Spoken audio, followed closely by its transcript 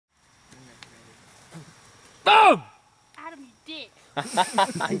Boom! Adam, you dick.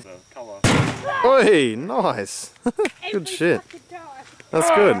 Come on. Oi, nice. Good shit. That's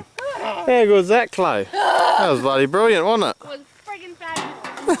good. How good was that, Clay? That was bloody brilliant, wasn't it? It was friggin'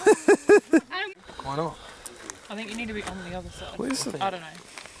 fabulous. Why not? I think you need to be on the other side. What is it? I don't know.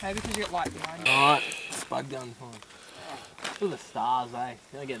 Maybe because you got light behind you. Alright, spud gun time. Look at the stars, eh?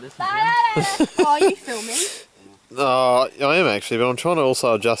 Can I get this one? Oh, are you filming? I am actually, but I'm trying to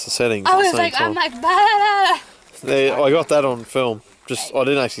also adjust the settings I at the was same like, time. I'm like, bah. Yeah, I got that on film. Just I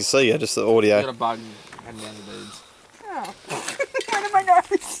didn't actually see you, just the You got audio. a bug heading down the dudes. Oh. Right in my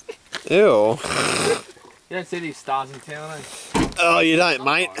nose. Ew. You don't see these stars in town, eh? Oh, you don't,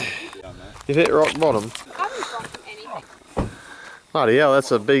 mate. You've hit rock bottom. I haven't dropped anything. Bloody hell,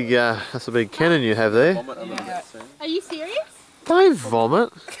 that's a big cannon you have there. Yeah. Are you serious? Don't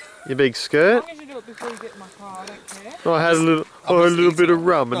vomit. You big skirt. As long as you do it before you get in my car, I don't care. Oh, I had a little bit of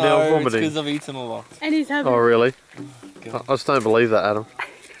rum and now I'm it's vomiting. because I've eaten a lot. And he's having. Oh, really? I just don't believe that, Adam.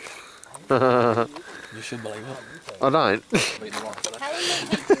 You should believe it. I don't. I've eaten a lot today. How long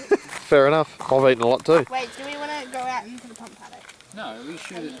will it take to... Fair enough. I've eaten a lot too. Wait, do we want to go out into the pump paddock? No, we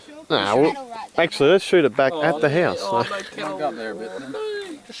shoot Are you it. sure? Nah, We'll well, shoot it right there. actually, let's shoot it back at the house. Oh, no, can I go up there a bit?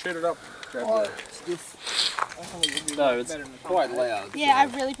 Just shoot it up. No, it's quite loud. Yeah, I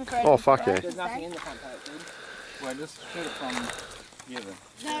really prefer it. Oh, fuck yeah. There's nothing in the pump paddock, dude. Well, just shoot it from here then.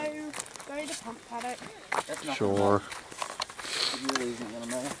 No, go to the pump paddock. That's not Sure. It really isn't going to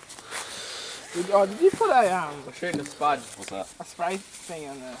matter. Did you put We're shooting a spud. What's that? a spray thing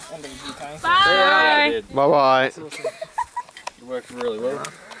on the end of the butane? Yeah, I did. Bye bye. It worked really well.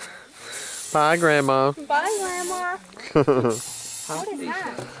 Bye, Grandma. Bye, Grandma. What is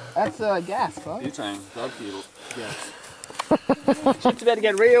that? That's gas, right? Butane, barbecue. Shit's about to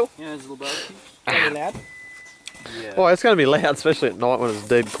get real. Yeah, there's a little barbecue. Very loud. Yeah. Oh, it's going to be loud, especially at night when it's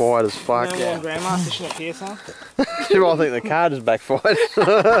dead quiet as fuck. No more grandma fishing up here, son. She might think the car just backfired.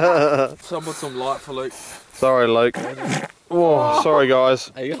 So I put some light for Luke. Sorry, Luke. Oh, sorry,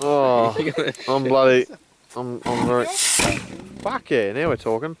 guys. Oh, I'm bloody. I'm very. Fuck yeah! Now we're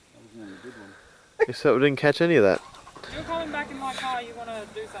talking. Except we didn't catch any of that. You're coming back in my car, you want to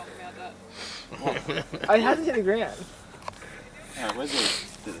do something about that. I haven't hit the ground. Yeah, where's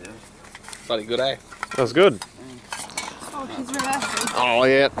the... Bloody good, eh? That was good. Oh, she's reversing. Oh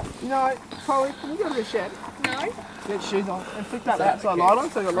yeah. You know, Chloe, can you go to the shed? No? Get shoes on and flick that outside light on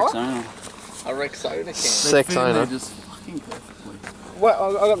so you got light? A Rexona can. Sex owner. Just fucking perfectly. What?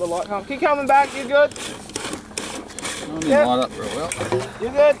 I got the light on. Keep coming back, you good? I didn't Yep. light up real well. You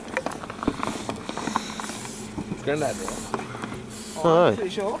good? Granddad, right? Oh. I'm pretty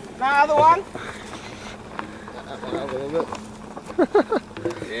sure. No, other one? That one up a little bit.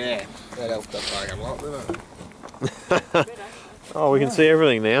 Yeah, that helped us fucking lot, didn't it? Oh, we can see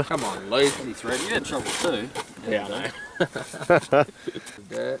everything now. Come on, Luke. You had trouble too. Yeah, I know. Dirt,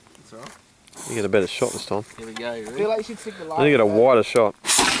 that's right. You get a better shot this time. Here we go, I feel ready? like you should stick the light Then you get a on. wider shot.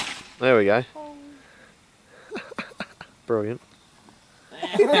 There we go. Brilliant.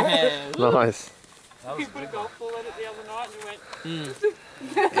 Nice. You put a golf ball in it the other night and you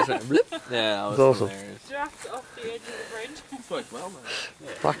went Yeah, that was awesome. hilarious. just off the edge of the bridge. It's worked well, man.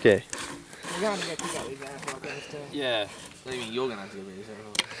 Fuck yeah. We're going to go pick up these aerosols too. Yeah. What do you mean you're going to have to go very soon?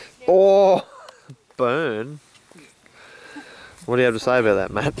 Oh, burn. What do you have to say about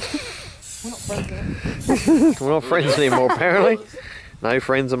that, Matt? We're not friends now. We're not friends anymore, apparently. No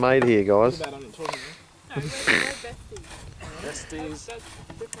friends are made here, guys. Too bad I'm not talking to you. No, we're besties. Besties. That's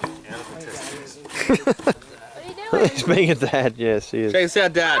different. What are you doing? He's being a dad, yes, he is. Check this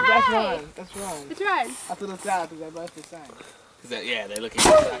out, Dad. That's Ryan. That's Ryan. It's right. I thought it's that because they're both the same. Yeah, they're looking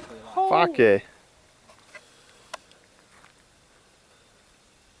exactly like. Fuck yeah.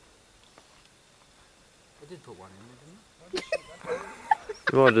 I did put one in there, didn't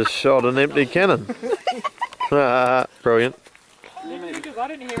You might have just shot an empty cannon. Brilliant. Because I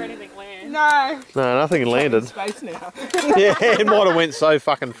didn't hear anything land. No. No, nothing landed. Space now. Yeah, it might have went so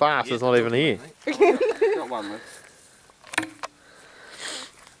fucking fast it's not even here. Got one left.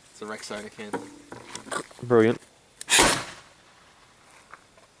 It's a Rexona can. Brilliant.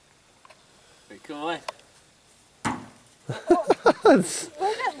 Pretty cool, eh? That's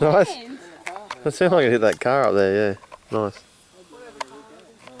Where's that nice. land? That sounded like it hit that car up there, yeah. Nice.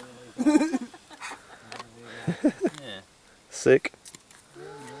 Yeah. Sick.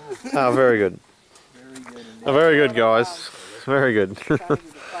 Oh, very good. Oh, very good, guys. Very good.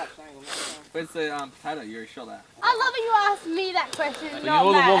 Where's the potato you already shot at? I love that you asked me that question, Well, not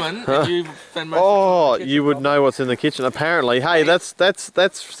you're Matt. the woman, and you spend most Oh, of the time in the you would kitchen, know what's in the kitchen. Apparently, hey, that's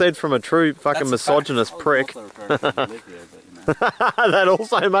said from a true fucking misogynist prick. Also referring to the live here, but, you know. That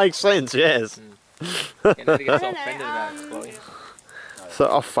also makes sense, yes. You need to get I so don't offended know, about exploding. So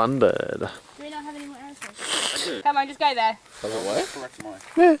offended. Do we not have any more aerosols? Come on, just go there. Does it work?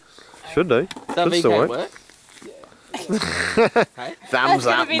 Yeah, should do. That Should still VK work. work? Hey? Thumbs That's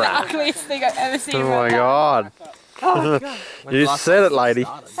gonna up, be the bruh. ugliest thing I've ever seen. Oh in my life. god. Oh my god. When's You the last said time it, lady.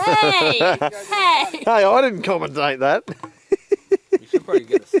 started? Hey! Hey! Hey, I didn't commentate that. You should probably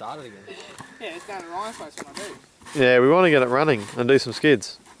get it started again. Yeah, it's down to Ryan's place when I do. Yeah, we want to get it running and do some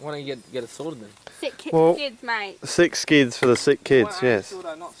skids. Why don't you get it sorted then? Sick Well- kids, mate. 6 skids for the sick kids, Well, yes. still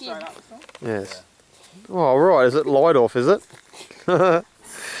though, not straight up, it's not. Yes. Oh, right, is it light off, is it? What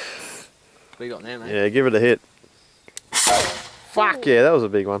you got now, mate? Yeah, give it a hit. Fuck yeah, that was a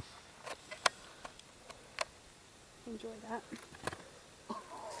big one. Enjoy that.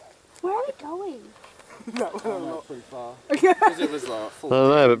 Where are we going? Not pretty far. Because it was like I full. don't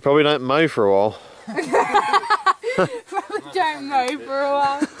know, but probably don't mow for a while. Don't mow for a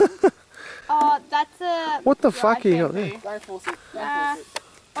while. Oh, that's a... What the fuck you got there? Don't force it. Don't force it.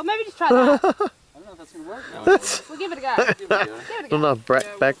 Oh, maybe just try that. I don't know if that's going to work now. We'll give it a go. Give it a Not go.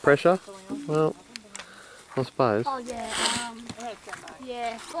 enough back pressure? Well, I suppose. Oh, yeah,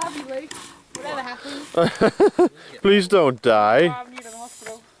 yeah. Love you, Luke. Whatever happens. Please don't die. Driving you to the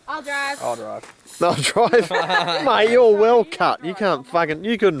hospital. I'll drive. I'll drive. No, drive. Mate, you're well cut. You couldn't fucking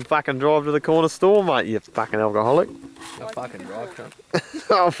drive to the corner store, mate, you fucking alcoholic. I'll fucking drive,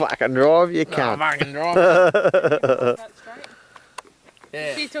 cunt. I'll fucking drive, you I'll can't. fucking drive. That's straight.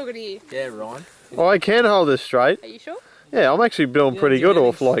 Yeah. She's talking to you. Yeah, Ryan. I can hold this straight. Are you sure? Yeah, I'm actually doing pretty Yeah, good yeah,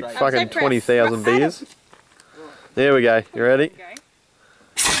 off like straight. fucking I'm so 20,000 beers. There we go. You ready? Okay.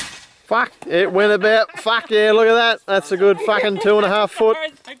 Fuck, it went about. Fuck yeah, look at that. That's a good fucking 2.5 foot.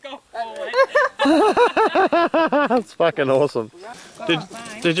 I go forward. That's fucking awesome.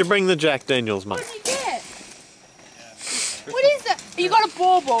 Did you bring the Jack Daniels, mate? What did you get? What is that? You got a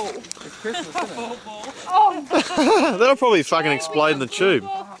bauble. It's Christmas, isn't it? Oh, That'll probably fucking explode in the tube.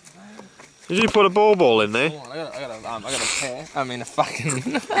 Did you put a ball in there? Hold on, I got a pear. I mean a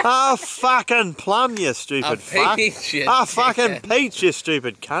fucking... Ah, fucking plum, you stupid fuck. peach, you Ah, fucking peach, you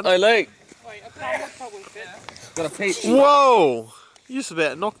stupid cunt. Hey, Luke. Wait, a plum would probably fit. Got a peach. Whoa! You just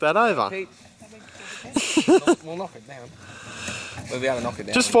about knocked that over. Peach. We'll knock it down. We'll be able to knock it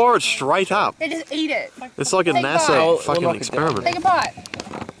down. Just fire it straight up. they just eat it. It's like a Take a NASA bite. We'll fucking knock it down. experiment. Take a bite.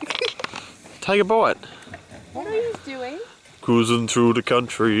 Take a bite. What are you doing? Cruising through the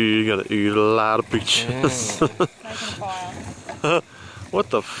country, gonna eat a lot of peaches. Making a fire. What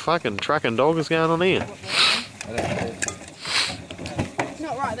the fucking trucking dog is going on here? I don't know. It's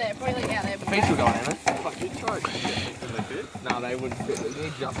not right there. Probably like out there. Peach will go in, eh? Fuck, you try it. No, they wouldn't fit. We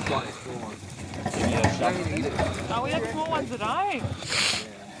need just slightly small ones. Don't even eat it. Oh, we have small ones today.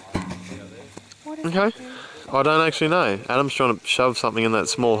 Okay. I don't actually know. Adam's trying to shove something in that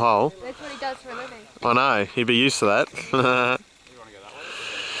small hole. That's what he does for a living. I know, he'd be used to that.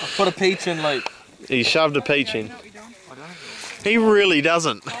 I'll put a peach in, Luke. He shoved a peach in. You know what you're doing? He really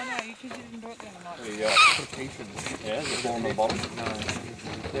doesn't. Oh no, you didn't do it the other night. There you go. Put a peach in. Yeah, is it more on the bottom? No.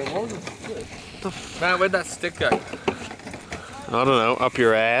 There was a stick. Man, where'd that stick go? I don't know, up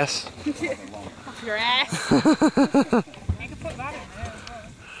your ass. Off your ass. You can put that in there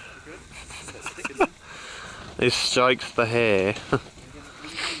as well. He strokes the hair.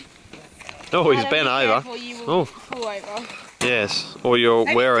 Oh, he's bent over. You will Oh. fall over. Yes, or you'll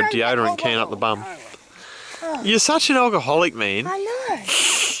Maybe wear a drink deodorant can up the bum. You're such an alcoholic, man. I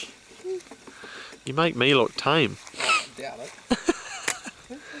know. You make me look tame. Doubt it.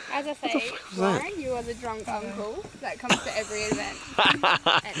 As I say, Ryan, you are the drunk uncle that comes to every event. And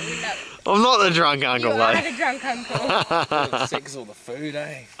we love it. I'm not the drunk You uncle, are though. the drunk uncle. Six all the food,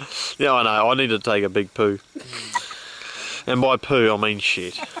 eh? Yeah, I know. I need to take a big poo. And by poo, I mean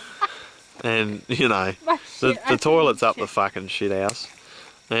shit. And, you know, the toilet's up the fucking shit house.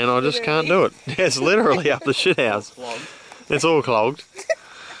 And I just can't do it. It's literally up the shit house. It's all clogged.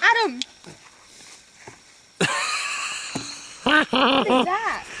 Adam! What is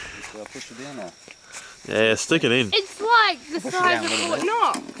that? I'll push it down there. Yeah, stick it in. It's like the size of Fort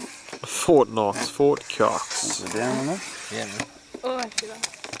Knox. Fort Knox, Fort Cox. Push it down on there. Yeah, man. Oh, I should have.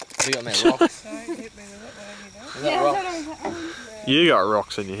 Have you got me rocks? So hit me with it, whatever you do. Is that Yeah, rocks? You got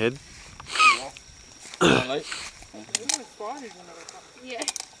rocks in your head. Come on, Luke. Yeah.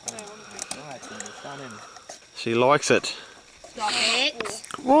 Right, so it's done in. She likes it. Stop it.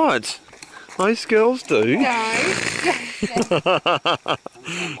 What? Most girls do. No.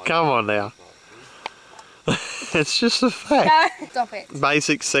 Come on now. It's just a fact. No. Stop it.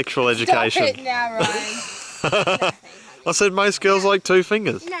 Basic sexual Stop education. it now, Ryan. I said most girls like 2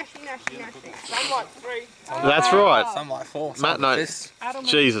 fingers. Nasty, nasty, nasty. I'm like 3. That's right. Some like four. Matt, Some no. fist. Adam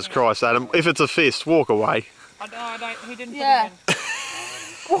Jesus Christ, Adam. If it's a fist, walk away. I don't, he didn't Yeah. put it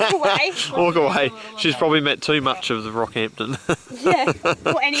Walk away. Walk away. She's probably met too much of the Rockhampton. Yeah.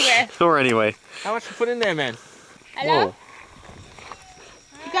 Or anywhere. Or anywhere. How much you put in there, man? Hello? Whoa.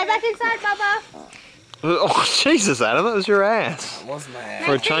 Go back inside, Bubba. Oh, Jesus, Adam, that was your ass. That was my ass.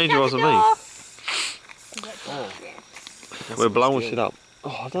 For a change, it wasn't me. Oh. We're blowing shit up.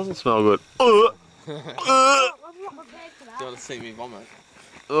 Oh, it doesn't smell good. Do you want to see me vomit?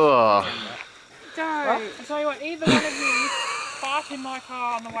 Ugh. Don't. I tell you what, either one of you fart in my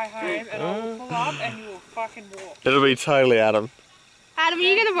car on the way home and I will pull up and you will fucking walk. It'll be totally Adam. Adam, are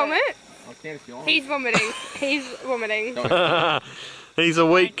you going to vomit? I can if you want. He's vomiting. He's vomiting. He's a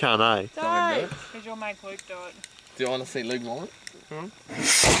weak cunt, eh? Don't. Because you'll make Luke do it. Do you want to see Luke vomit?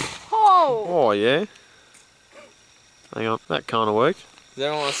 Oh. Oh, yeah. Hang on, that kind of worked. Does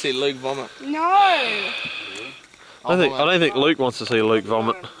anyone want to see Luke vomit? No. I don't think Luke wants to see Luke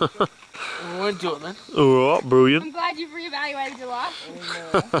vomit. We won't do it then. Oh, brilliant. I'm glad you've reevaluated your life.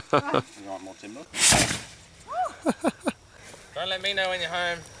 You want more timber? Don't let me know when you're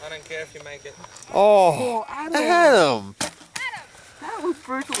home. I don't care if you make it. Oh, Adam. That was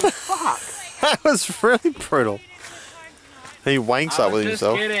brutal as fuck. That was really brutal. He wanks up with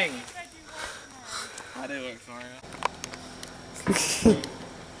himself. Just kidding. I do work for you.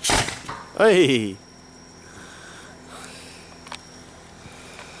 Hey.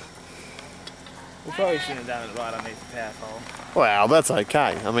 We probably shouldn't have done it right underneath the power pole. Well, that's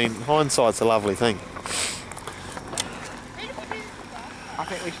okay. I mean, hindsight's a lovely thing. I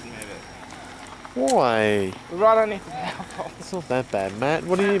think we should move it. Why? Right underneath the power pole. It's not that bad, Matt.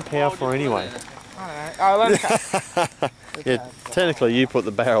 What do you need power for anyway? I don't know. Oh, let it Yeah, technically you put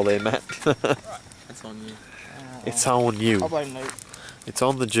the barrel there, Matt. It's on you. It's on you. I'll blame Luke. It's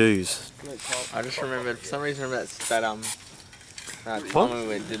on the Jews. I just remembered, for some reason, that time when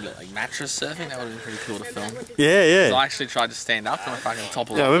we did like mattress surfing, that would have been pretty cool to film. Yeah, So I yeah. actually tried to stand up and I fucking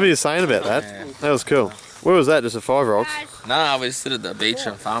toppled Yeah, I over. remember you saying about that. Yeah. That was cool. Where was that? Just a 5 rocks? No, we just stood at the beach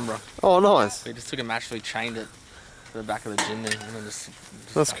in Farnborough. Oh, nice. We just took a mattress, we chained it to the back of the gym there, and then just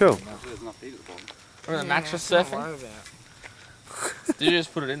That's cool. There's enough heat at the bottom. remember the mattress surfing? Did you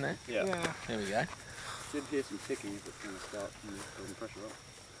just put it in there? Yeah. There we go. Did hear some ticking if it's going to start putting pressure up.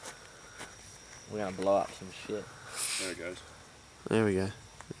 We're gonna blow up some shit. There it goes. There we go.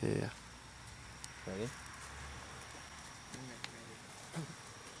 Yeah. Ready?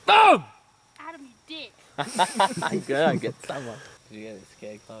 Adam, you dick. I'm gonna get someone. Did you get it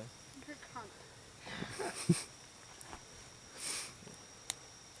scared, Chloe? You're a cunt.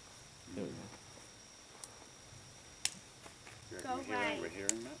 Here we go. You Go reckon away. we're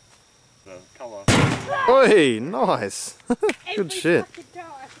hearing that? The colour. Oi, nice. Every shit. fucking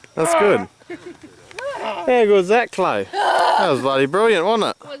time. That's good. How good was that, Chloe? That was bloody brilliant,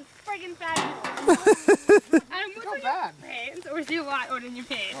 wasn't it? It was friggin' fabulous. Adam, what's on your pants? Or is there light on in your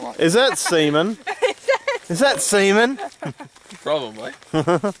pants? Is that semen? Is that semen? Probably.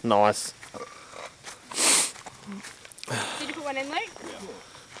 Nice. Did you put one in, Luke?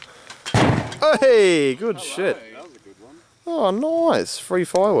 Hey, good shit. That was a good one. Oh, nice. Free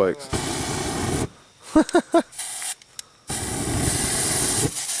fireworks.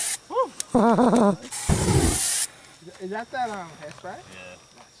 Is that hairspray?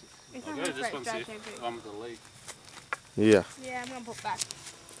 It's I'll not go this great one, see dry if shampoo. the one with the leak. Yeah. Yeah, I'm gonna put back.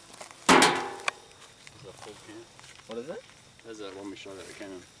 There's a full can. What is it? There's that one we shot at the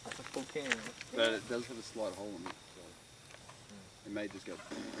cannon. That's a full can. But it does have a slight hole in it, so it may just go. It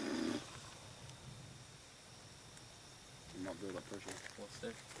might build up pressure. What's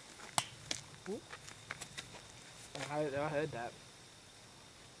that? I heard that.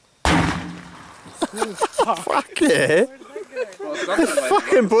 Fuck yeah.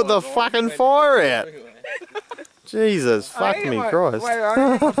 Fucking put the fucking fire out. Jesus, fuck me Christ.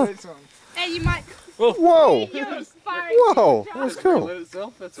 Hey, you might Whoa. use fire. Whoa, that's cool. Let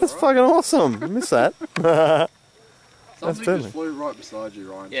itself, that's That's alright. fucking awesome. I miss that. Something totally. just flew right beside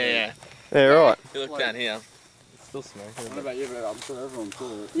you, Ryan. Yeah, yeah. Yeah, right. You look down here. It's still smoking. I don't know about you, but I'm sure everyone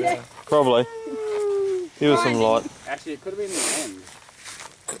saw it. Yeah. Probably. Give us some light. Actually, it could have been the end.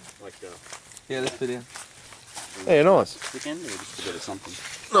 Like Yeah, this video. Yeah, nice. stick end or just a bit of something.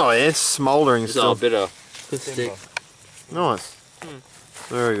 Oh yeah, smouldering still. bit of stick. Nice.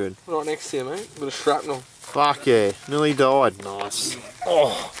 Very good. Right next to you, mate. Bit of shrapnel. Fuck yeah. Nearly died. Nice.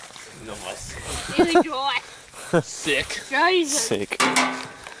 Oh, Nice. Really dry. Sick. Jesus. sick. Yeah.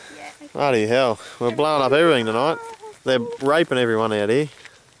 Bloody hell. We're blowing up everything tonight. They're raping everyone out here.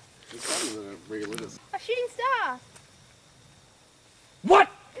 It's funny that it relit it. A shooting star. What?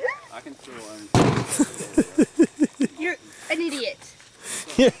 I I can still own. You're an idiot.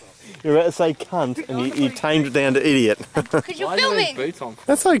 You're about to say cunt and you tamed it down to idiot. Because you're Why do you filming. leave boots on?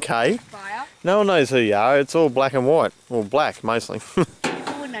 That's okay. Fire. No one knows who you are. It's all black and white. Well, black mostly.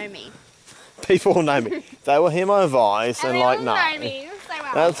 People will know me. People will know me. They will hear my voice and they like, will no. know me. So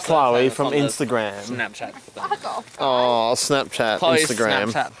well. That's Chloe from on the Instagram. Snapchat. Fuck off. Oh, Snapchat, Chloe's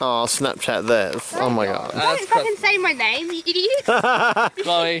Instagram. Snapchat. Oh, Snapchat this. Oh my god. Don't fucking say my name, you idiot.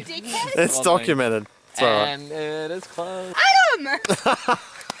 Chloe. Dickhead. It's Well, documented. It's alright. And it is closed. Adam!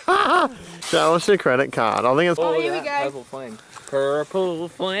 Show us your credit card. I think it's Oh, here we go. Purple flame. Purple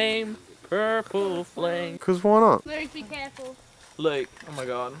flame. Purple flame. because why not? Luke, be careful. Luke. Oh my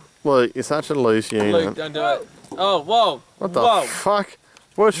god. Luke, you're such a loose Luke, unit. don't do it. Oh, whoa. What the Whoa. fuck?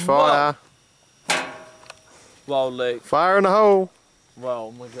 Bushfire. Whoa, Luke. Fire in the hole. Whoa,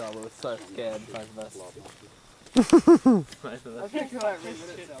 oh my god, we were so scared, both of us. Both of us.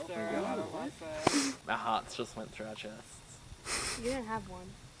 Our hearts just went through our chests. You don't have one.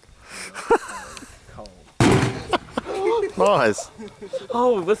 Cold. Nice.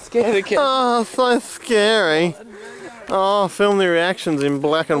 Oh, we're scared again. Oh, so scary. Oh, film the reactions in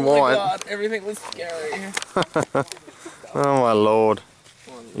black and Oh my white. god, everything was scary. Oh my lord.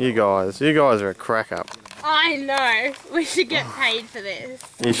 You guys are a crack up. I know. We should get paid for this.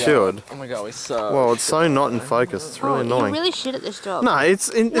 You should. Oh my god, we suck. Well, it's so not in focus. It's really You're annoying. really shit at this job. No,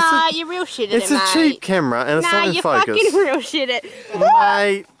 it's you're real shit at it's it, a mate. cheap camera and it's Nah, not in you're focus. fucking real shit at it.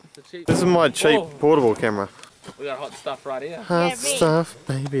 Mate, It's a cheap- this is my cheap Whoa. portable camera. We got hot stuff right here. Hot me. stuff,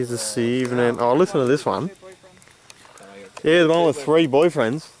 baby, this evening. Oh, listen to this one. Yeah, the one with 3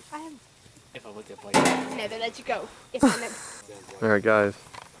 boyfriends. If I would get played. Never let you go. If I never... There it goes.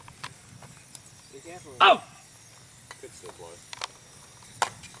 Oh!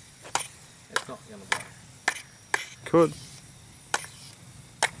 It's not gonna blow. Could.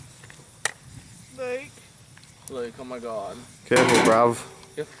 Luke, oh my god. Careful, bruv.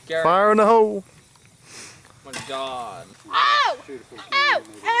 You're scary. Fire in the hole. Oh my god. Ow! Ow! Ow!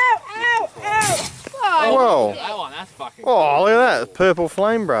 Ow! Ow! Oh, Whoa. That one, that's fucking Oh, look at that. Purple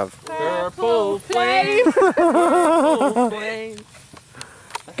flame, bruv. Purple flame. Purple flame.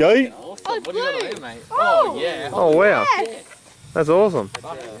 Go. Awesome. Oh, What do you got blue. there, mate? Oh, yeah. Oh, wow. yes. That's awesome. That's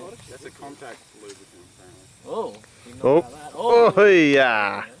a contact lubricant, apparently. Oh, you know Oh. about that. Oh, Oh,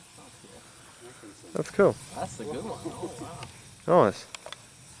 yeah. That's cool. that's a good one. Oh, wow. Nice.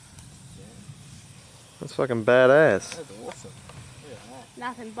 That's fucking badass. That's awesome. Look at that.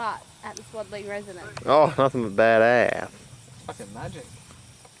 Nothing but at the Swadling residence. Oh, nothing but badass. Fucking magic.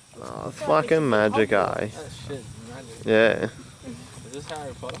 Oh, it's fucking magic, eh? That shit, magic. Yeah. Is this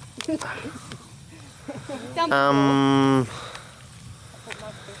Harry Potter?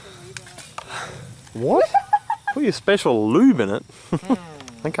 What? Put your special lube in it.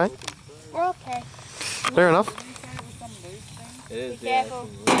 Okay, We're okay. fair enough. It is, Be yeah. careful.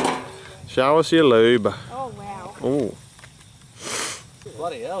 Show us your lube. Oh, wow. Ooh.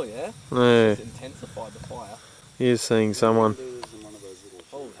 Bloody hell, yeah. Yeah, It's intensified the fire. here's seeing someone.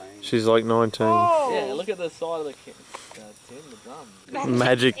 She's like 19. Yeah, look at the side of the tin, the drum.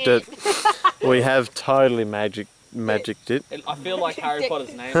 Magicked it. We have totally magicked it. I feel like Harry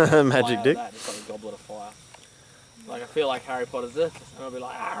Potter's name. Magic dick. That, just like a goblet of fire. Like I feel like Harry Potter's this, and I'll be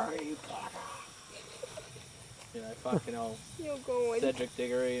like Harry Potter. You know, fucking old You're going. Cedric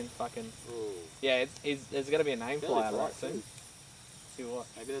Diggory and fucking. Yeah, there's gonna be a name fly out right soon. See what?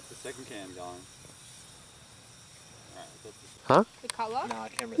 Maybe that's the second can going. Alright, that's The colour? No, I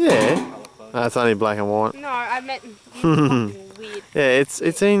can't Yeah. remember. That's only black and white. No, I meant you fucking weird. Yeah, it's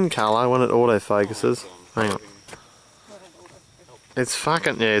in colour when it autofocuses. Hang on. It's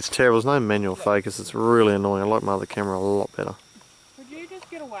fucking, yeah, it's terrible. There's no manual focus. It's really annoying. I like my other camera a lot better. Would you just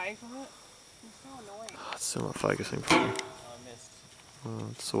get away from it? It's so annoying. Oh, it's still not focusing for me. I missed. Oh,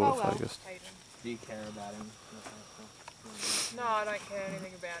 it's sort of Oh, well. focused. Hayden. Do you care about him? No, I don't care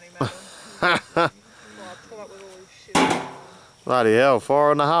anything about him, Adam. Well, I put up with all this shit. Bloody hell,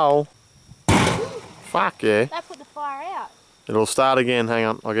 fire in the hole. Fuck yeah. That put the fire out. It'll start again. Hang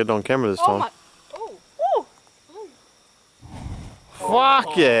on, I'll get it on camera this Oh time. my. Oh. Oh.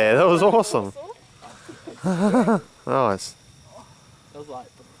 Fuck yeah, that was awesome. Nice. It was like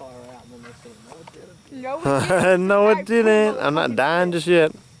put the fire out and then they said no it didn't. No, it didn't. No, it didn't. I'm not dying just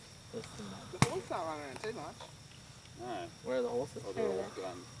yet. Listen, mate. The horse not running around too much. No. Where are the horses? Oh, they're all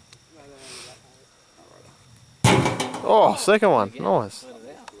done. Oh, second one. Nice. Let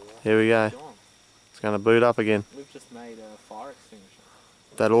it out. Here we go. Gone. It's going to boot up again. We've just made a fire extinguisher.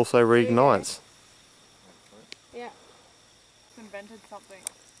 That also reignites. Yeah. Invented something.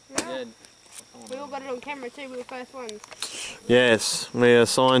 Yeah. We all got it on camera too, we were first ones. Yes, we are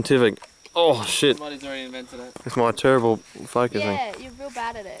scientific. Oh shit. Somebody's already invented it. It's my terrible focusing. Yeah, you're real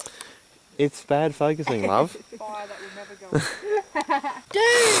bad at it. It's bad focusing, love. Fire that will never go out.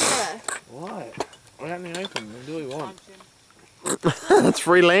 Dude! What? We're out in the open. We'll do what we want. It's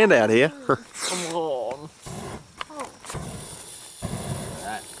free land out here. Come on.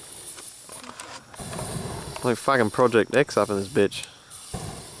 Like fucking Project X up in this bitch.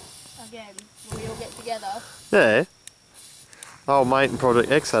 Again, when we all get together. Yeah. Old mate and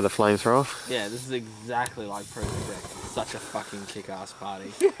Project X had a flamethrower. Yeah, this is exactly like Project X. It's such a fucking kick-ass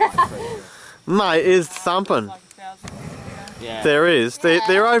party. Like Project X. Mate, is thumping. Like 1,000 years ago. Yeah. There is.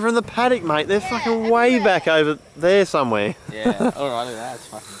 They're over in the paddock, mate. They're fucking way everywhere. back over there somewhere. Yeah. Alright, look at that. It's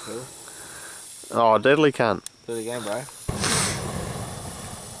fucking cool. Oh, deadly cunt. Do it again, bro.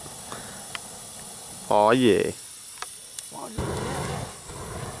 Oh, yeah.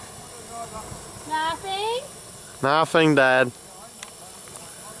 Nothing? Nothing, Dad.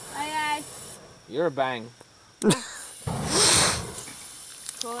 Okay. You're a bang. Call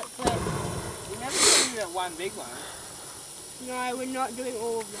it quit. We haven't seen that one big one. No, we're not doing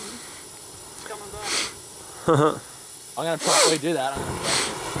all of them. It's coming back. I'm gonna probably do that.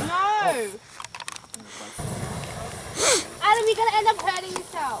 No! Adam, you're gonna end up hurting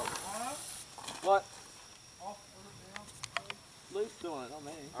yourself. What? Luke's doing it, not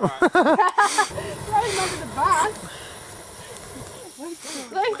me. Throw him under the bus.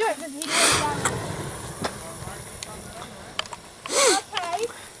 Luke, do it because he knows it. Okay.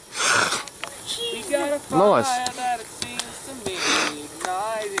 We got a fire Nice. that it seems to me,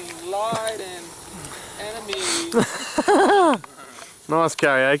 igniting light and enemies. Nice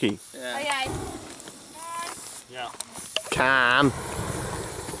karaoke. Yeah. Okay. Yeah. Calm.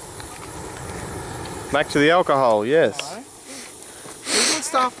 Back to the alcohol, yes.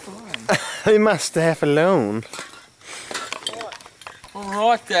 He must have alone.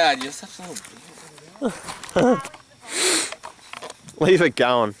 Alright, Dad, you're such a little. Leave it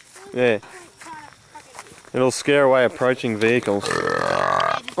going. Yeah. It'll scare away approaching vehicles.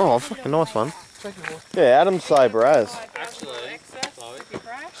 Oh, fucking nice one. Yeah, Adam's saber has. Actually,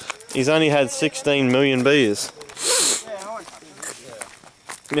 He's only had 16 million beers.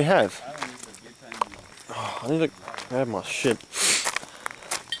 You have? Oh, I need to grab my shit.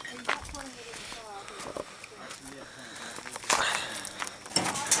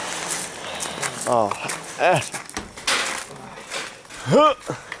 Oh. Ah.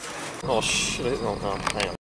 Oh shit. Oh, hang on.